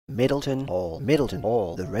Middleton Hall. Middleton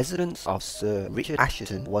Hall, the residence of Sir Richard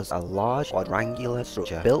Assheton, was a large quadrangular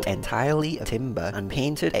structure built entirely of timber and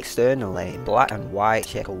painted externally in black and white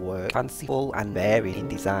checkerwork, fanciful and varied in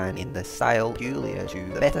design in the style peculiar to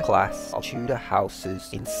the better class of Tudor houses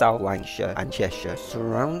in South Lancashire and Cheshire,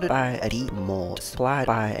 surrounded by a deep moat, supplied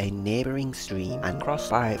by a neighbouring stream and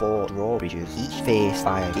crossed by 4 drawbridges, each faced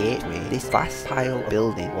by a gateway. This vast pile of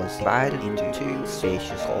building was divided into 2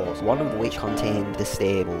 spacious halls, one of which contained the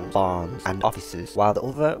stables, barns and offices, while the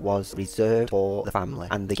other was reserved for the family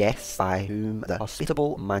and the guests, by whom the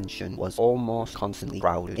hospitable mansion was almost constantly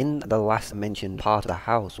crowded. In the last mentioned part of the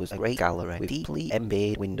house was a great gallery with deeply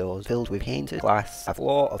embayed windows filled with painted glass, a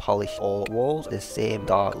floor of polished oak, walls of the same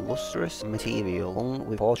dark lustrous material, hung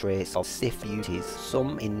with portraits of stiff beauties,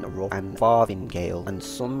 some in rough and farthingale and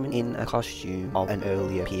some in a costume of an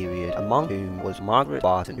earlier period, among whom was Margaret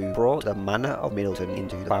Barton, who brought the manor of Middleton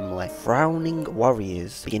into the family. Frowning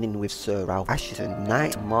warriors, beginning with Sir Ralph Assheton,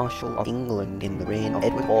 Knight Marshal of England in the reign of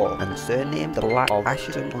Edward IV, and surnamed the Black of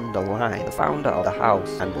Assheton-under-Lyne, the founder of the house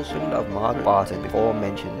and husband of Margaret Barton before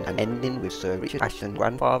mentioned, and ending with Sir Richard Assheton,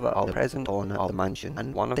 grandfather of the present owner of the mansion,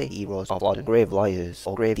 and one of the heroes of Lancashire, grave lawyers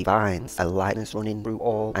or grave divines, a likeness running through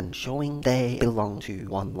all, and showing they belong to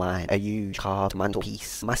one line, a huge carved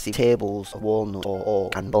mantelpiece, massive tables of walnut or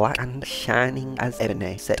oak, and black and shining as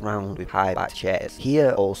ebony, set round with high-backed chairs.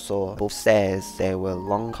 Here also, above stairs, there were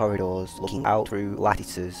long corridors looking out through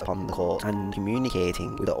lattices upon the court, and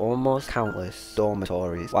communicating with the almost countless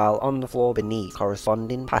dormitories, while on the floor beneath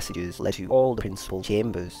corresponding passages led to all the principal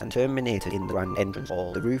chambers, and terminated in the grand entrance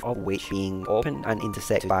hall, the roof of which being open and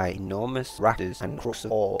intersected by enormous rafters and crusts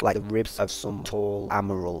of oak like the ribs of some tall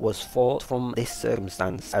admiral, was thought from this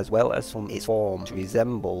circumstance, as well as from its form, to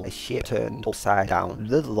resemble a ship turned upside down.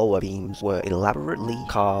 The lower beams were elaborately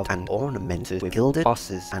carved and ornamented with gilded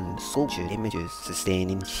bosses and sculptured images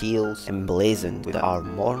sustaining shields emblazoned with the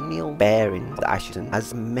armorial bearing of the Assheton.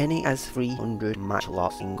 As many as 300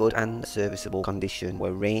 matchlocks in good and serviceable condition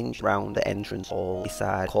were ranged round the entrance hall,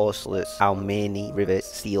 beside corselets, almany, rivets,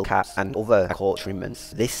 steel caps, and other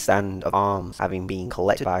accoutrements. This stand of arms, having been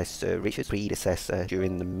collected by Sir Richard's predecessor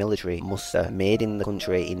during the military muster made in the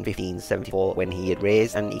country in 1574, when he had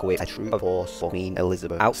raised and equipped a troop of horse for Queen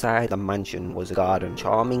Elizabeth. Outside the mansion was a garden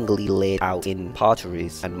charmingly laid out in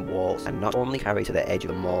parterres and walks, and not only carried to the edge of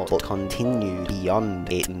the moat, but continued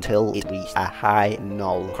beyond it until it reached a high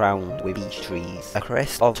knoll crowned with beech trees, a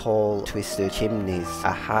crest of tall twisted chimneys,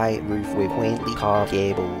 a high roof with quaintly carved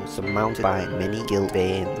gables surmounted by many gilt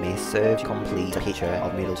vanes, may serve to complete the picture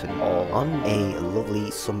of Middleton Hall. On a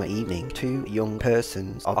lovely summer evening, 2 young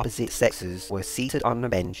persons of opposite sexes were seated on a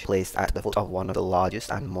bench placed at the foot of one of the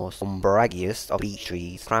largest and most umbrageous of beech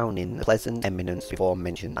trees, crowning the pleasant eminence before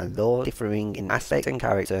mentioned, and though differing in aspect and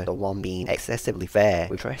character, the one being excessively fair,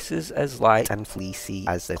 with tresses as light and fleecy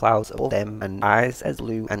as the clouds above them, and eyes as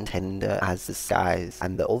blue and tender as the skies,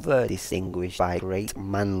 and the other distinguished by great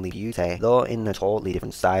manly beauty, though in a totally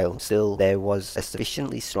different style, still there was a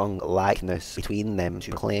sufficiently strong likeness between them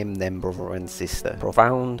to proclaim them brother and sister.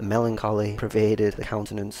 Profound melancholy pervaded the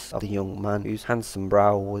countenance of the young man, whose handsome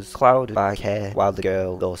brow was clouded by care, while the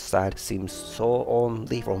girl, though sad, seemed so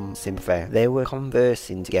only from sympathy. They were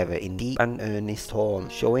conversing together in deep and earnest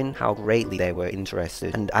tones, showing how greatly they were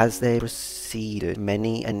interested, and as they proceeded,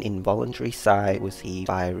 many an involuntary sigh was heaved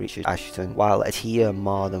by Richard Assheton, while a tear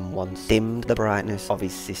more than once dimmed the brightness of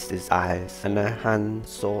his sister's eyes, and her hand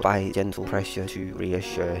sought by gentle pressure to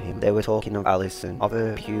reassure him. They were talking of Alison, of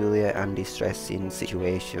her peculiar and distressing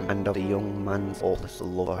situation, and of the young man's hopeless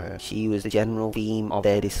love for her. She was the general theme of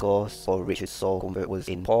their discourse, for Richard's sole comfort was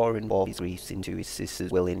in pouring forth his griefs into his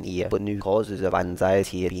sister's willing ear, but new causes of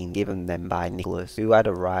anxiety had been given them by Nicholas, who had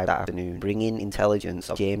arrived that afternoon, bringing intelligence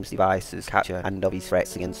of James Device's capture and of his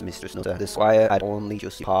threats against Mistress Nutter. The squire had only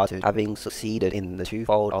just departed, having succeeded in the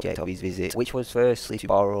twofold object of his visit, which was firstly to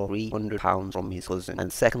borrow £300 from his cousin,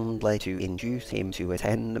 and secondly to induce him to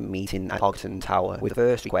attend a meeting at Hogton Tower. With the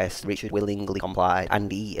first request Richard willingly complied,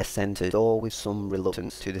 and he assented, though with some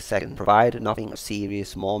reluctance, to the second, provided nothing of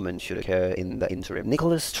serious moment should occur in the interim.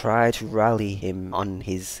 Nicholas tried to rally him on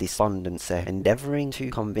his despondency, endeavouring to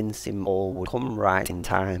convince him all would come right in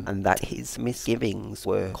time, and that his misgivings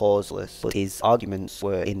were causeless, but his arguments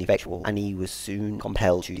were ineffectual, and he was soon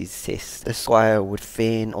compelled to desist. The squire would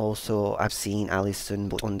fain also have seen Alison,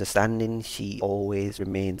 but understanding she always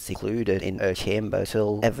remained secluded in her chamber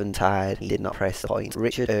till eventide, he did not press the point.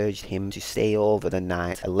 Richard urged him to stay over the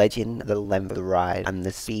night, alleging the length of the ride and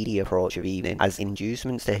the speedy approach of evening as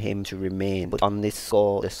inducements to him to remain, but on this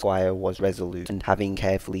score the squire was resolute, and having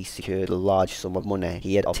carefully secured a large sum of money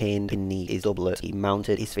he had obtained beneath his doublet, he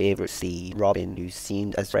mounted his favourite steed, Robin, Robin, who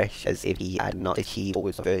seemed as fresh as if he had not achieved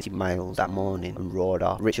upwards of 30 miles that morning, and rode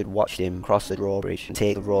off. Richard watched him cross the drawbridge and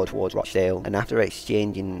take the road towards Rochdale, and after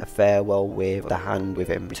exchanging a farewell wave of the hand with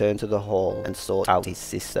him, returned to the hall and sought out his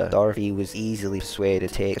sister. Dorothy was easily persuaded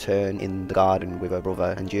to take a turn in the garden with her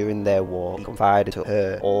brother, and during their walk he confided to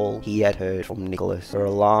her all he had heard from Nicholas. Her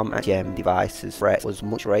alarm at Jem Device's threat was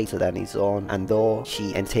much greater than his own, and though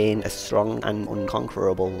she entertained a strong and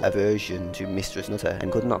unconquerable aversion to Mistress Nutter,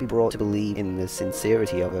 and could not be brought to believe in the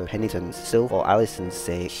sincerity of her penitence, still for Alison's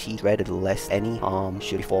sake she dreaded lest any harm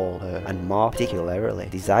should befall her, and more particularly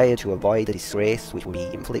desired to avoid the disgrace which would be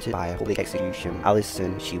inflicted by a public execution.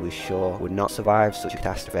 Alison, she was sure, would not survive such a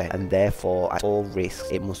catastrophe, and therefore at all risks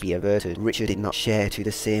it must be averted. Richard did not share to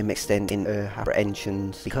the same extent in her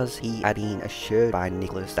apprehensions, because he had been assured by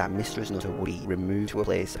Nicholas that Mistress Nutter would be removed to a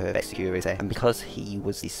place of perfect security, and because he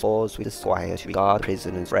was disposed with the squire to regard the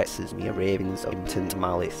prisoner's threats as mere ravings of impotent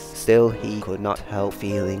malice. Still he could not help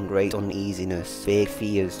feeling great uneasiness. Vague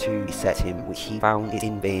fears too beset him, which he found it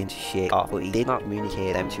in vain to shake off, but he did not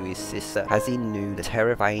communicate them to his sister, as he knew the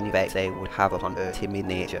terrifying effect they would have upon her timid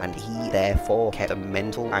nature, and he therefore kept the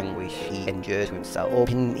mental anguish he endured to himself.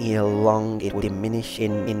 Hoping ere long it would diminish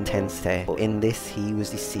in intensity, but in this he was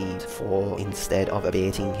deceived, for instead of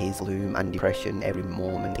abating his gloom and depression every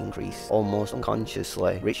moment increased. Almost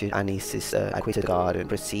unconsciously Richard and his sister had quitted the garden,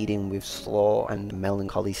 proceeding with slow and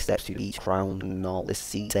melancholy steps to each crowned knoll. The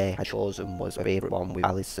seat they had chosen was a favourite one with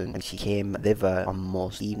Alison, and she came thither on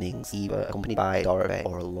most evenings, either accompanied by Dorothy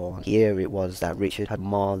or alone. Here it was that Richard had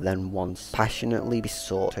more than once passionately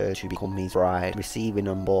besought her to become his bride, receiving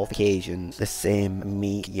on both occasions the same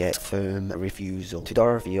meek yet firm refusal. To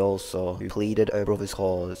Dorothy also, who pleaded her brother's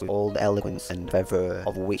cause with all the eloquence and fervour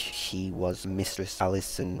of which she was mistress,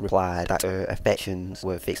 Alison replied that her affections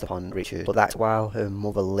were fixed upon Richard, but that while her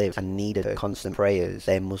mother lived and needed her constant prayers,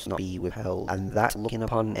 they must not be withheld, and that looking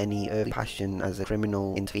upon any earthly passion as a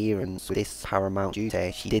criminal interference with this paramount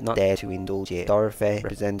duty, she did not dare to indulge it. Dorothy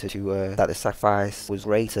represented to her that the sacrifice was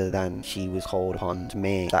greater than she was called upon to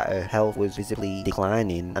make, that her health was visibly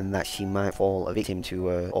declining, and that she might fall a victim to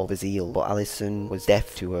her overzeal, but Alison was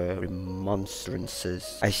deaf to her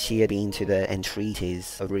remonstrances, as she had been to the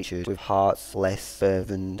entreaties of Richard. With hearts less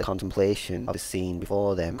fervent, the contemplation of the scene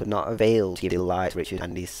before them could not avail to give delight to Richard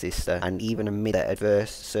and his sister, and even amid the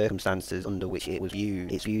adverse circumstances under which it was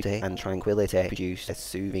viewed, its beauty and tranquillity produced a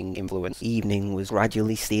soothing influence. Evening was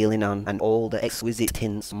gradually stealing on, and all the exquisite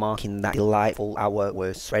tints marking that delightful hour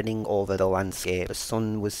were spreading over the landscape. The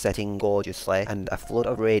sun was setting gorgeously, and a flood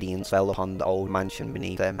of radiance fell upon the old mansion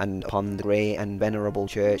beneath them, and upon the grey and venerable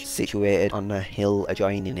church situated on a hill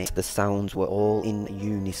adjoining it. The sounds were all in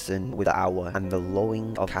unison with the hour, and the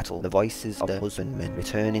lowing of cattle, the voices of the husbandmen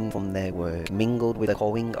returning from their work, mingled with the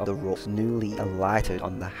cawing of the rooks newly alighted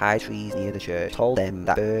on the high trees near the church, told them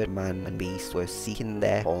that bird, man, and beast were seeking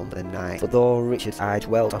their home for the night. But though Richard's eye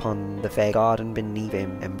dwelt upon the fair garden beneath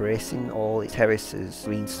him, embracing all its terraces,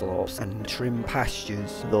 green slopes, and trim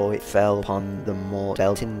pastures, though it fell upon the moat,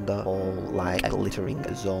 felt in the hall like a glittering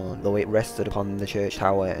zone, though it rested upon the church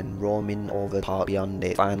tower, and roaming over the park beyond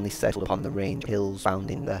it, finally settled upon the range of hills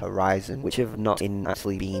bounding the horizon, which have not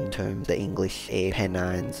inaptly been termed the English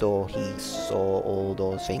Apennines. Though he saw all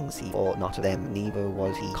those things, he thought not of them, neither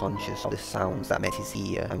was he conscious of the sounds that met his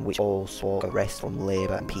ear, and which all spoke of rest from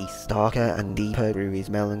labour and peace. Darker and deeper grew his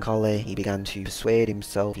melancholy. He began to persuade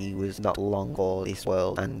himself he was not long for this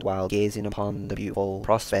world, and while gazing upon the beautiful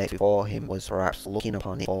prospect before him, was perhaps looking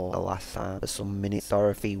upon it for the last time. For some minutes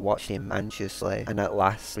Dorothy watched him anxiously, and at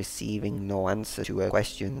last, receiving no answer to her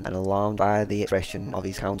question, and alarmed by the expression of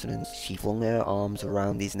his countenance, she flung her arms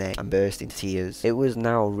around his neck and burst into tears. It was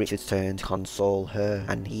now Richard's turn to console her,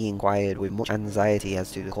 and he inquired with much anxiety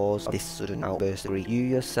as to the cause of this sudden outburst of grief. "You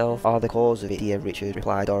yourself are the cause of it, dear Richard,"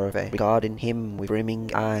 replied Dorothy, regarding him with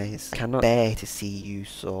brimming eyes. "I cannot bear to see you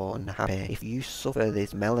so unhappy. If you suffer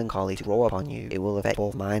this melancholy to grow upon you, it will affect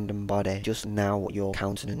both mind and body. Just now your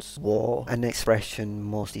countenance wore an expression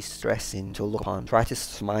most distressing to look upon. Try to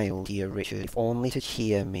smile, dear Richard, if only to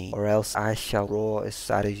cheer me, or else I shall grow as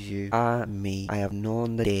sad as you. Ah me, I have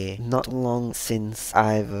known the day, not long since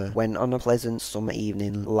either, when on a pleasant summer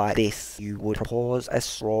evening like this you would propose a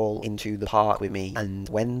stroll into the park with me, and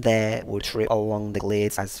when there would trip along the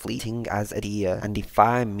glades as fleeting as a deer, and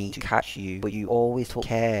defy me to catch you, but you always took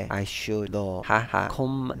care I should, though. Ha ha,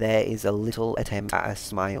 come, there is a little attempt at a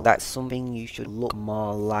smile. That's something you should look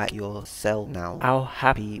more like yourself now. How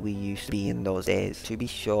happy we used to be in those days, to be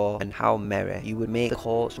sure, and how merry. You would make the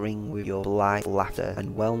courts ring with your blithe laughter,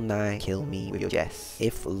 and well nigh kill me with your jests.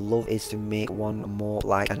 If love is to make one mope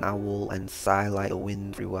like an owl and sigh like the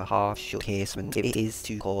wind through a half-shut casement, if it is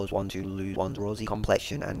to cause cause one to lose one's rosy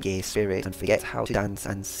complexion and gay spirit, and forget how to dance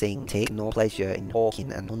and sing, take no pleasure in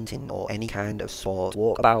hawking and hunting or any kind of sport,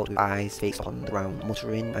 walk about with eyes fixed upon the ground,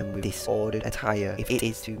 muttering and with disordered attire, if it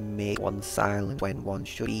is to make one silent when one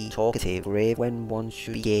should be talkative, grave when one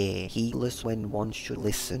should be gay, heedless when one should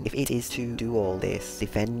listen, if it is to do all this,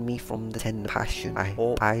 defend me from the tender passion. I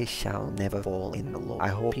hope I shall never fall in love. I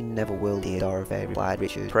hope you never will, dear Dorothy, replied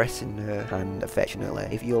Richard, pressing her hand affectionately.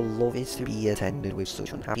 If your love is to be attended with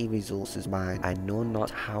such unhappy results as mine, I know not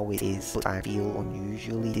how it is, but I feel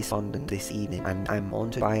unusually despondent this evening, and am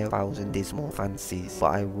haunted by 1,000 dismal fancies,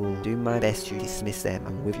 but I will do my best to dismiss them,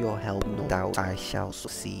 and with your help no doubt I shall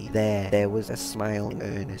succeed. There was a smile in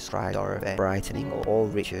earnest, cried Dorothy, brightening up. Oh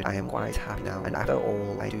Richard, I am quite happy now, and after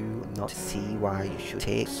all I do not see why you should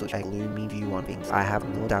take such a gloomy view on things. I have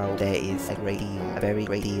no doubt there is a very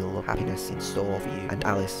great deal of happiness in store for you and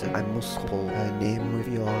Alison. I must couple her name with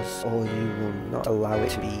yours, or you will not allow it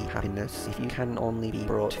to be happiness. If you can only be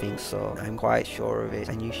brought to think so, I am quite sure of it,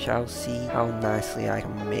 and you shall see how nicely I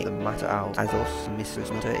can make the matter out. As thus,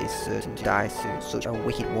 Mistress Nutter is certain to die soon. Such a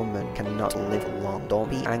wicked woman cannot live long. Don't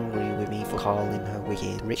be angry with me for calling her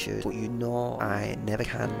wicked, Richard, but you know I never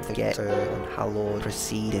can forget her unhallowed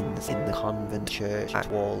proceedings in the convent church at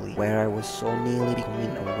Whalley, where I was so nearly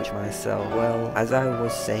becoming a witch myself. Well, as I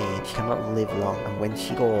was saying, she cannot live long, and when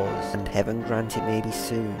she goes, and heaven grant it may be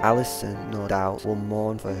soon, Alison, no doubt, will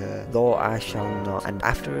mourn for her, though I shall not, and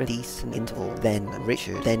after a decent interval, then,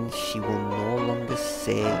 Richard, then she will no longer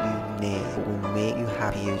say you nay, but will make you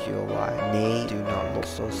happy as your wife. Nay, do not look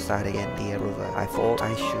so sad again, dear brother. I thought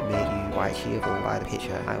I should make you quite cheerful by the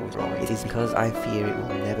picture I was drawing. It is because I fear it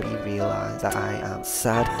will never be realised that I am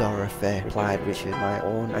sad, Dorothy, replied Richard. My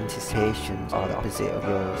own anticipations are the opposite of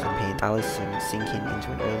yours, and paint Alison sinking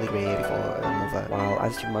into an early grave before her mother, while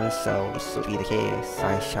as to myself, if such be the case,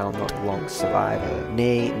 I shall not long survive her.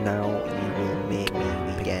 Nay, now you will make me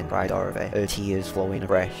weep again, cried Dorothy, her tears flowing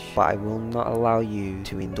afresh. But I will not allow you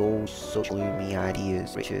to indulge such gloomy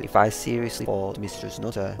ideas, Richard. If I seriously thought Mistress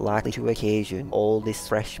Nutter likely to occasion all this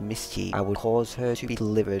fresh mischief, I would cause her to be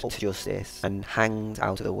delivered up to justice and hanged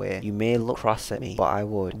out of the way. You may look cross at me, but I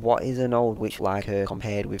would. What is an old witch like her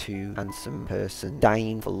compared with two handsome persons,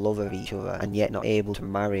 dying for love of each other, and yet not able to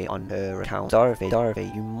marry on her account?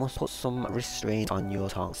 Dorothy, you must put some restraint on your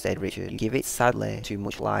tongue, said Richard. You give it sadly too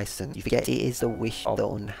much license. You forget it is the wish of the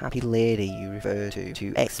unhappy lady you refer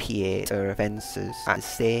to expiate her offences at the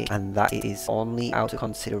stake, and that it is only out of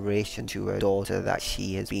consideration to her daughter that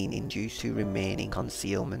she has been induced to remain in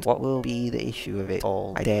concealment. What will be the issue of it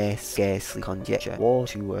all, I dare scarcely conjecture. Woe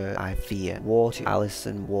to her, I fear. Woe to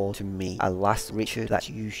Alison, woe to me. Alas, Richard, that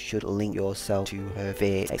you should link yourself to her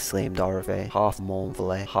fate, exclaimed Dorothy, half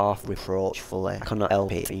mournfully, half reproachfully. I cannot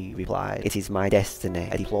help it, he replied. It is my destiny,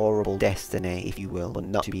 a deplorable destiny, if you will, but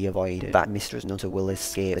not to be avoided. That Mistress Nutter will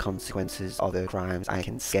escape the consequences of her crimes, I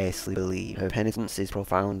can scarcely believe. Her penitence is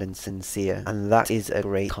profound and sincere, and that is a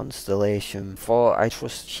great consolation, for I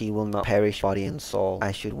trust she will not perish body and soul.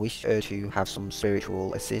 I should wish her to have some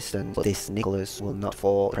spiritual assistance, but this Nicholas will not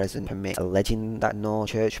for present permit, alleging that no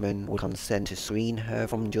churchman would consent to screen her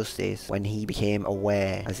from justice when he became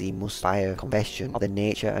aware, as he must by her confession, of the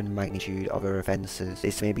nature and magnitude of her offences.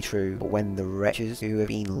 This may be true, but when the wretches who have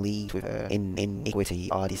been leagued with her in iniquity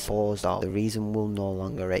are disposed of, the reason will no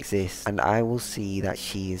longer exist, and I will see that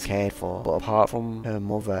she is cared for. But apart from her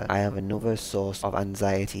mother, I have another source of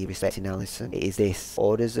anxiety respecting Alison. It is this: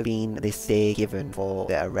 orders have been this day given for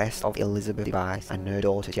the arrest of Elizabeth Device and her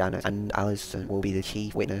daughter Janet, and Alison will be the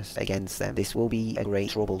chief witness against them. This will be a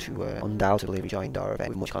great trouble to her, undoubtedly, rejoined Dorothy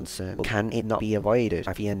with much concern. But can it not be avoided?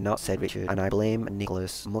 I fear not, said Richard, and I blame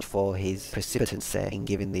Nicholas much for his precipitancy in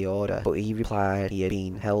giving the order. But he replied he had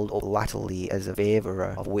been held up latterly as a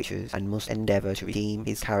favourer of witches, and must endeavour to redeem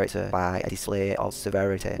his character by a display of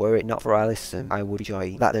severity. Were it not for Alison, I would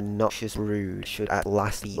rejoice that the noxious brood should at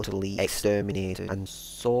last be utterly exterminated, and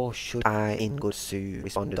so should I in good sooth,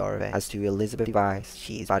 responded Dorothy. As to Elizabeth Device,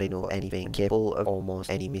 she is bad enough anything, and capable of almost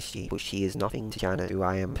any mischief, but she is nothing to Janet, who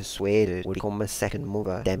I am persuaded would become a second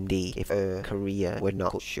mother, demd, if her career were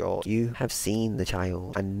not cut short. You have seen the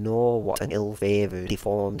child, and know what an ill-favoured,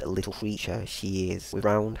 deformed little creature she is, with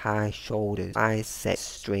round high shoulders, eyes set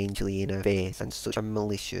strangely in her face, and such such a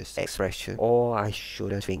malicious expression. Oh, I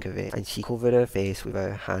shudder to think of it, and she covered her face with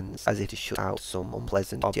her hands as if to shut out some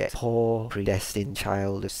unpleasant object. Poor, predestined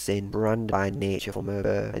child of sin, branded by nature from her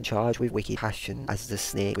birth, and charged with wicked passion as the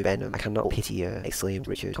snake with venom. I cannot pity her, exclaimed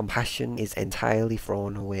Richard. Compassion is entirely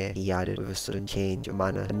thrown away, he added with a sudden change of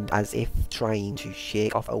manner, and as if trying to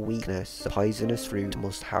shake off a weakness. The poisonous fruit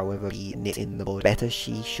must however be nipped in the bud. Better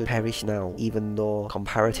she should perish now, even though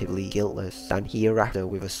comparatively guiltless, than hereafter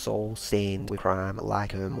with a soul stained with crime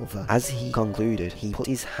like her mother. As he concluded, he put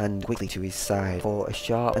his hand quickly to his side, for a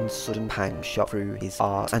sharp and sudden pang shot through his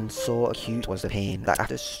heart, and so acute was the pain, that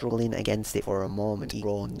after struggling against it for a moment, he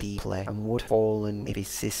groaned deeply, and would have fallen if his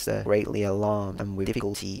sister, greatly alarmed, and with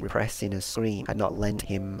difficulty repressing a scream, had not lent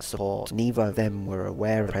him support. Neither of them were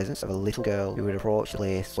aware of the presence of a little girl who had approached the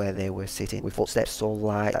place where they were sitting, with footsteps so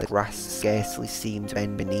light that the grass scarcely seemed to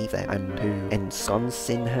bend beneath them, and who,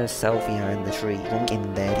 ensconcing herself behind the tree, drunk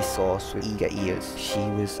in their discourse with eager ears. She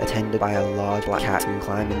was attended by a large black cat who,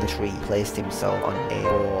 climbing the tree, placed himself on a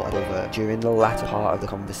bough above her. During the latter part of the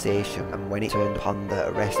conversation, and when it turned upon the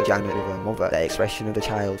arrest of Janet with her mother, the expression of the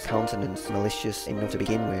child's countenance, malicious enough to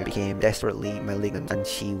begin with, became desperately malignant, and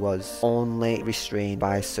she was only restrained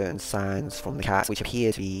by certain signs from the cat, which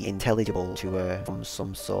appeared to be intelligible to her from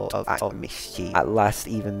some sort of act of mischief. At last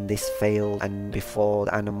even this failed, and before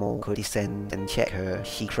the animal could descend and check her,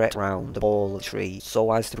 she crept round the bole of the tree,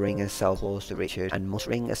 so as to bring herself close to Richard, and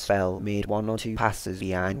muttering a spell, made 1 or 2 passes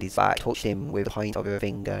behind his back, touched him with the point of her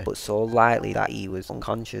finger, but so lightly that he was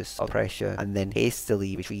unconscious of pressure, and then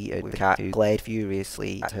hastily retreated with the cat, who glared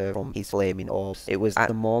furiously at her from his flaming orbs. It was at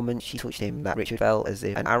the moment she touched him that Richard felt as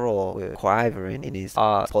if an arrow were quivering in his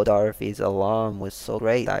heart. Poor Dorothy's alarm was so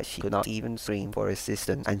great that she could not even scream for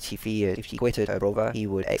assistance, and she feared if she quitted her brother he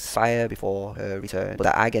would expire before her return. But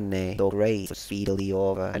the agony, though great, was speedily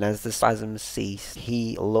over, and as the spasms ceased,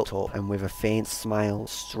 he looked up, and with a faint smile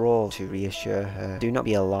strove to reassure her. "Do not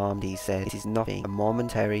be alarmed," he said, "it is nothing, a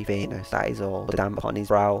momentary faintness, that is all." But the damp upon his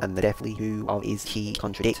brow and the deathly hue of his cheek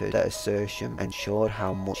contradicted the assertion, and showed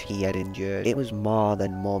how much he had endured. "It was more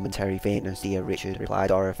than momentary faintness, dear Richard," replied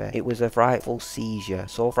Dorothy. "It was a frightful seizure,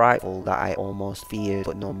 so frightful that I almost feared,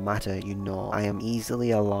 but no matter, you know, I am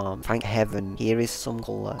easily alarmed. Thank heaven, here is some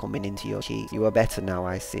colour coming into your cheeks. You are better now,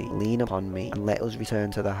 I see. Lean upon me, and let us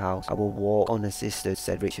return to the house." "I will walk unassisted,"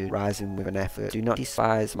 said Richard, rising with an effort. "Do not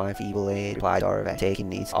despise my feeble aid," replied Dorothy,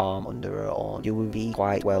 taking his arm under her own. "You will be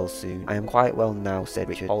quite well soon." "I am quite well now," said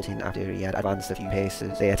Richard, halting after he had advanced a few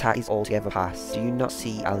paces. "The attack is altogether past. Do you not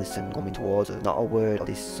see Alison coming towards us? Not a word of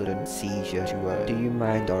this sudden seizure to her. Do you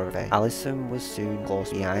mind, Dorothy?" Alison was soon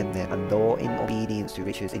close behind them, and though in obedience to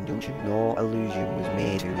Richard's injunction no allusion was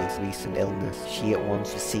made to his recent illness, she at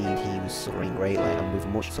once perceived he was suffering greatly, and with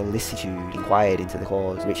much solicitude inquired into the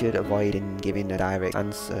cause. Richard, avoiding giving a direct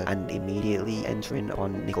answer, and immediately entering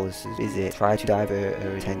upon Nicholas's visit, tried to divert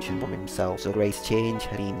her attention from himself. So great a change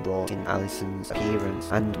had been brought in Alison's appearance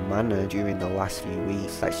and manner during the last few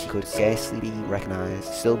weeks that she could scarcely be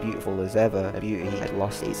recognised. Still beautiful as ever, her beauty had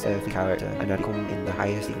lost its earthly character, and had become in the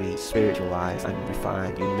highest degree spiritualised and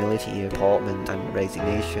refined. Humility of deportment and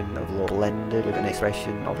resignation of look, blended with an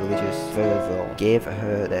expression of religious fervour, gave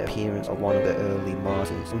her the appearance of one of the early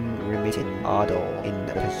martyrs. Unremitting ardour in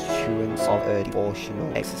the pursuance of her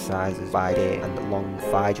devotional exercises by day and long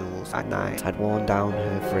vigils at night had worn down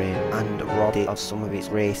her frame, and robbed it of some of its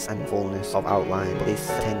grace and fullness of outline. But this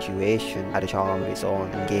attenuation had a charm of its own,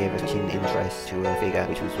 and gave a touching interest to her figure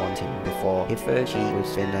which was wanting before. If her cheek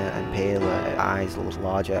was thinner and paler, her eyes looked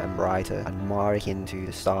larger and brighter, and more akin to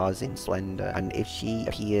the stars in splendour, and if she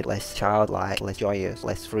appeared less childlike, less joyous,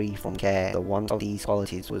 less free from care, the want of these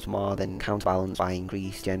qualities was more than counterbalanced by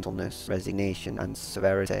increased gentleness, resignation, and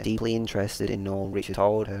severity. Deeply interested in all Richard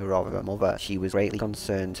told her of her mother, she was greatly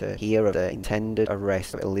concerned to hear of the intended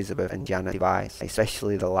arrest of Elizabeth and Janet Device,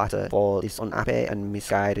 especially the latter. For this unhappy and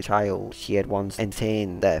misguided child she had once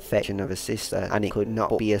entertained the affection of a sister, and it could not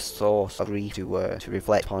but be a source of grief to her to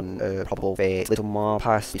reflect upon her probable fate. Little more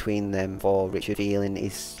passed between them, for Richard, feeling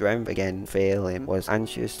his strength again fail him, was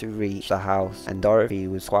anxious to reach the house, and Dorothy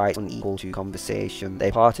was quite unequal to conversation.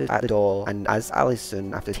 They parted at the door, and as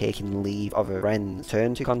Alison, after taking leave of her friends,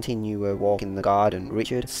 turned to continue her walk in the garden,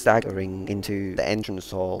 Richard, staggering into the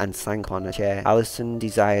entrance hall, and sank upon a chair. Alison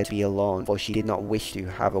desired to be alone, for she did not wish to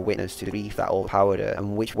have a witness to the grief that overpowered her,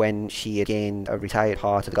 and which, when she had gained a retired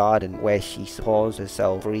part of the garden, where she supposed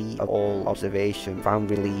herself free of all observation, found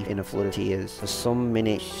relief in a flood of tears. For some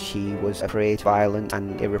minutes she was a prey to violent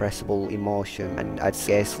and irrepressible emotion, and had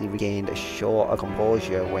scarcely regained a show of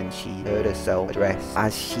composure when she heard herself addressed,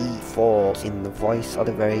 as she thought, in the voice of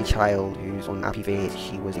the very child whose unhappy fate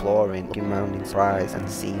she was deploring. Looking round in surprise, and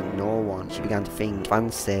seeing no one. She began to think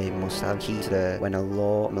fancy must have cheated her when a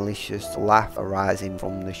low, malicious laugh arising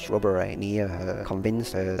from the shrubbery near her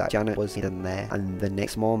convinced her that Janet was hidden there, and the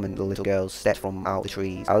next moment the little girl stepped from out the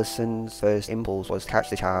trees. Alison's first impulse was to catch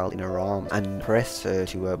the child in her arms and press her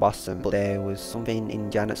to her bosom, but there was something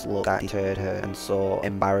in Janet's look that deterred her and so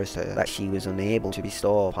embarrassed her that she was unable to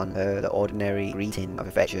bestow upon her the ordinary greeting of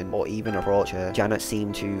affection or even approach her. Janet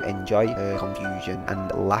seemed to enjoy her confusion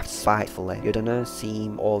and laughed spitefully. "You dunna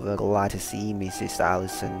seem over glad to see me, Sister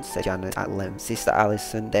Alison," said Janet at length. Sister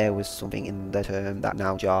Alison, there was something in the term that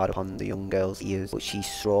now jarred upon the young girl's ears, but she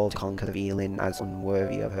strove to conquer the feeling as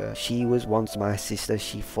unworthy of her. "She was once my sister,"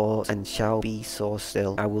 she thought, "and shall be so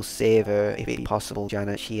still. I will save her if it be possible,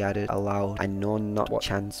 Janet," she added aloud. "I know not what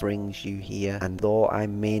chance brings you here, and though I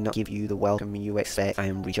may not give you the welcome you expect, I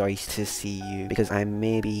am rejoiced to see you, because I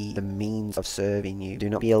may be the means of serving you. Do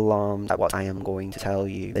not be alarmed at what I am going to tell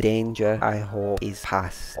you. The danger, I hope, is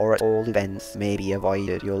past, or at all events may be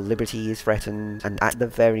avoided. Your liberty is threatened, and at the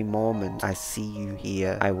very moment I see you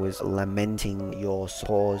here, I was lamenting your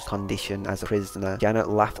supposed condition as a prisoner." Janet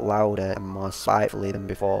laughed louder and more spitefully than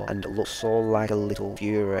before, and looked so like a little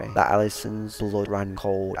fury that Alison's blood ran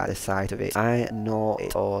cold at the sight of it. "I know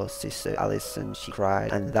it all, Sister Alison," she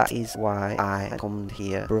cried, "and that is why I come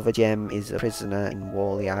here. Brother Jem is a prisoner in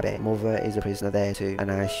Whalley Abbey. Mother is a prisoner there too,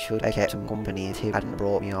 and I should have kept him company if he hadn't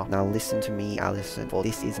brought me off. Now listen to me, Alison, for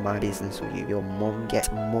this is my business with you. Your mum gets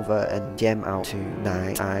Mother and Jem out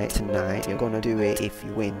tonight. Tonight. You're gonna do it if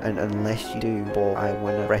you win, and unless you do, boy, I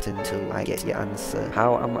wanna threaten till I get your answer."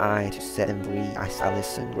 "How am I to set them free?" asked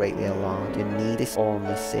Alison, greatly alarmed. "You need this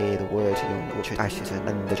only say the word to young Richard Asherton,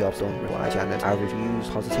 and the job's done," replied Janet. "I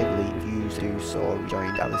positively refuse to do so,"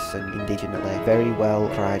 rejoined Alison indignantly. "Very well,"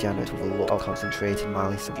 cried Janet with a look of concentrated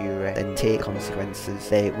malice and fury. "Then take consequences.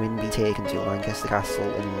 They will be taken to Lancaster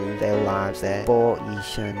Castle and lose their lives there. But ye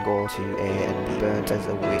shan't go to and be burnt as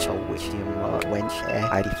a witch, or witch to your mother, wench, eh?"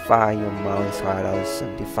 "I defy your malice," cried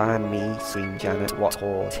Alison. "Defy me," screamed Janet. "What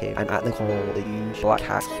taught him?" And at the call, the huge black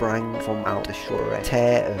cat sprang from out the shrubbery.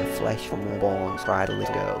 "Tear her flesh from her bones," cried the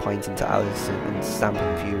little girl, pointing to Alison and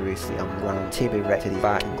stamping furiously on the ground. Tib erected his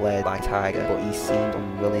back and glared like a tiger, but he seemed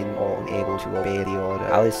unwilling or unable to obey the order.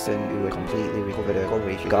 Alison, who had completely recovered her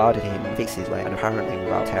courage, regarded him fixedly and apparently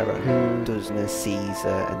without terror. "Who doesn't seize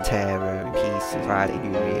her and tear her in pieces?" cried the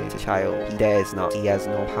infuriated child. "He dares not. He has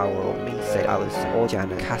no power over me," said Alison. "Oh,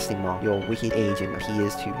 Janet, cast him off. Your wicked agent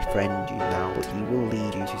appears to befriend you now, but he will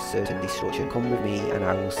lead you to certain destruction. Come with me and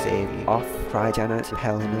I will save you." "Off," cried Janet,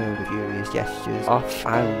 repelling her with furious gestures. "Off,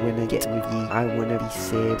 I winna get with ye. I winna be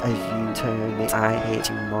saved as you term it. I hate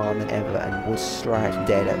you more than ever and would strike you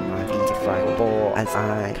dead at my feet if I were. But as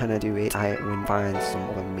I cannot do it, I will find some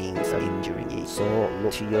other means of injuring ye. So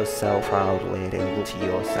look to yourself, proud lady, look to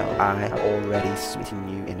yourself. I have already smitten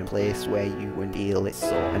you in a place where you would feel it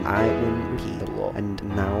so, and I will repeat the blow. And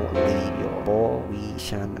now leave your boy, we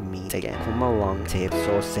shan't meet again. Come along, Tib."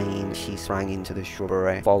 So saying, she sprang into the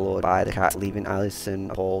shrubbery, followed by the cat, leaving Alison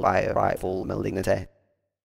appalled by her frightful malignity.